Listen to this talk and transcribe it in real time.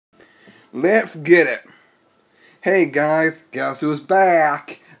Let's get it. Hey guys, guess who's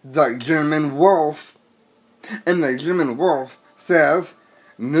back? The German Wolf. And the German Wolf says,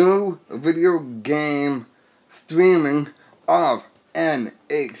 new video game streaming of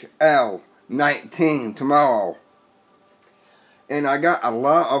NHL 19 tomorrow. And I got a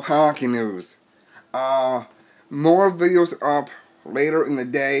lot of hockey news. More videos up later in the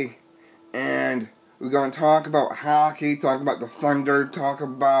day. And we're going to talk about hockey, talk about the Thunder, talk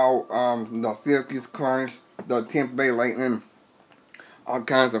about the Syracuse Crunch, the Tampa Bay Lightning, all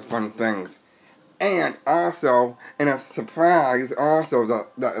kinds of fun things. And also, and a surprise also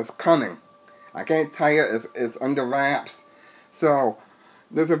that is coming. I can't tell you, it's under wraps. So,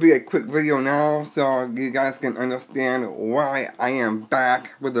 this will be a quick video now so you guys can understand why I am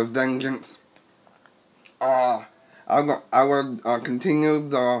back with a vengeance. I will continue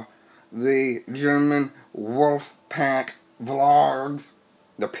the German Wolf Pack vlogs,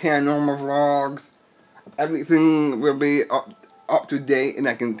 the paranormal vlogs. Everything will be up to date, and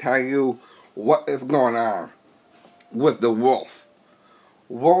I can tell you what is going on with the Wolf.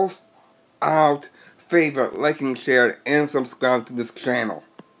 Wolf out, favorite, like and share, and subscribe to this channel.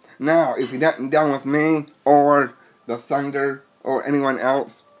 Now, if you're not down with me, or the Thunder, or anyone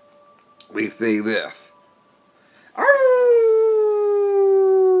else, we say this.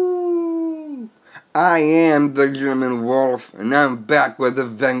 I am the German Wolf, and I'm back with a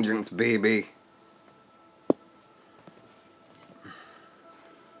vengeance, baby.